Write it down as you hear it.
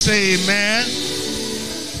say amen.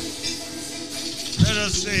 Let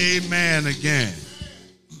us say amen again.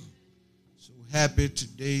 So happy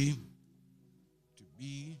today to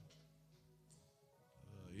be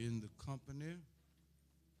in the company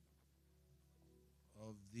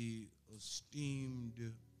of the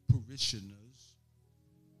esteemed parishioners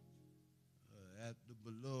at the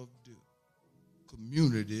beloved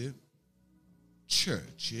community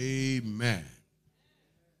church. Amen.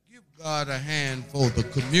 Give God a hand for the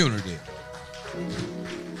community.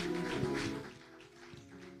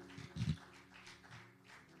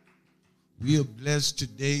 We are blessed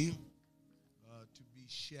today to be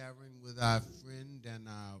sharing with our friend and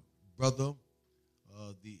our brother,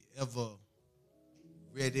 the ever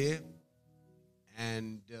ready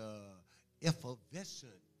and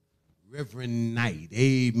effervescent Reverend Knight.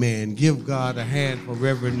 Amen. Give God a hand for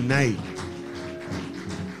Reverend Knight.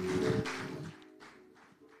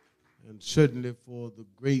 And certainly for the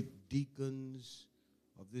great deacons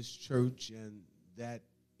of this church and that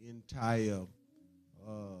entire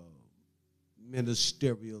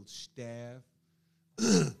ministerial staff.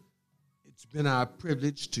 It's been our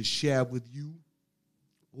privilege to share with you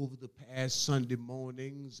over the past Sunday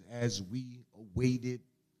mornings as we awaited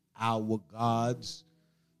our God's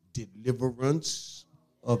deliverance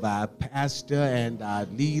of our pastor and our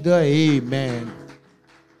leader. Amen.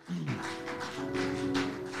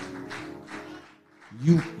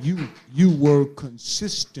 You were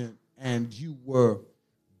consistent and you were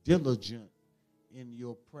diligent in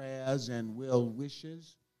your prayers and well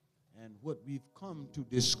wishes. And what we've come to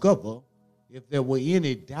discover, if there were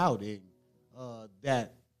any doubting,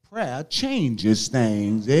 that prayer changes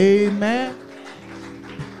things. Amen.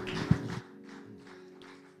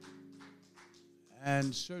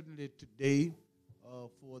 And certainly today,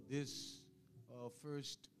 for this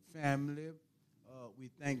first family, we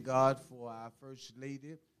thank God for our First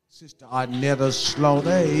Lady, Sister Arnetta Slaughter.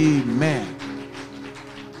 Amen.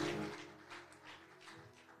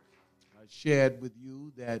 I shared with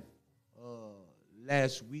you that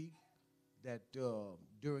last week that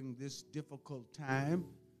during this difficult time,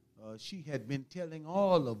 she had been telling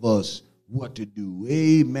all of us what to do.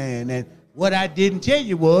 Amen. And what I didn't tell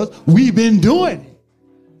you was we've been doing it.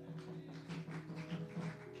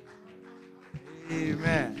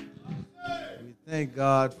 Amen. We thank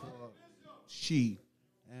God for she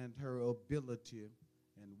and her ability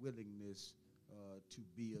and willingness to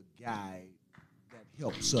be a guide that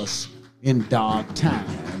helps us in dark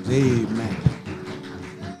times. Amen.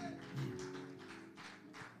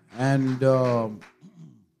 And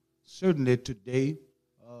certainly today,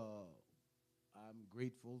 I'm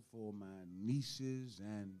grateful for my nieces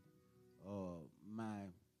and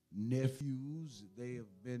my nephews. They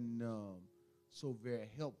have been so very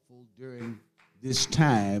helpful during this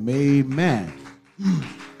time. Amen.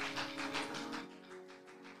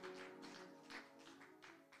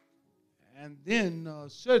 And then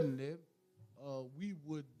certainly we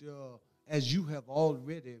would, as you have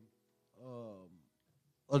already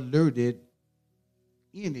alerted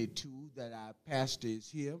any to that our pastor is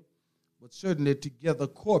here, but certainly together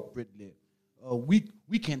corporately,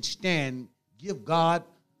 we can stand, give God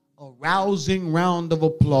a rousing round of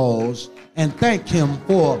applause and thank him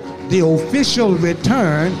for the official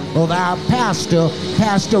return of our pastor,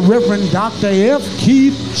 Pastor Reverend Dr. F.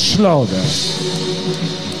 Keith Slaughter.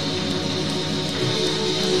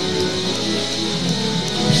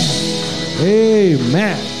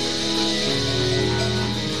 Amen.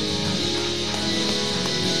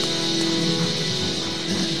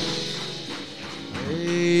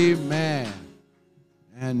 Amen.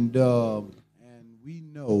 And we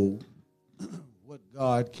know what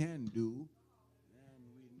God can do, and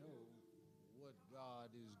we know what God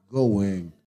is going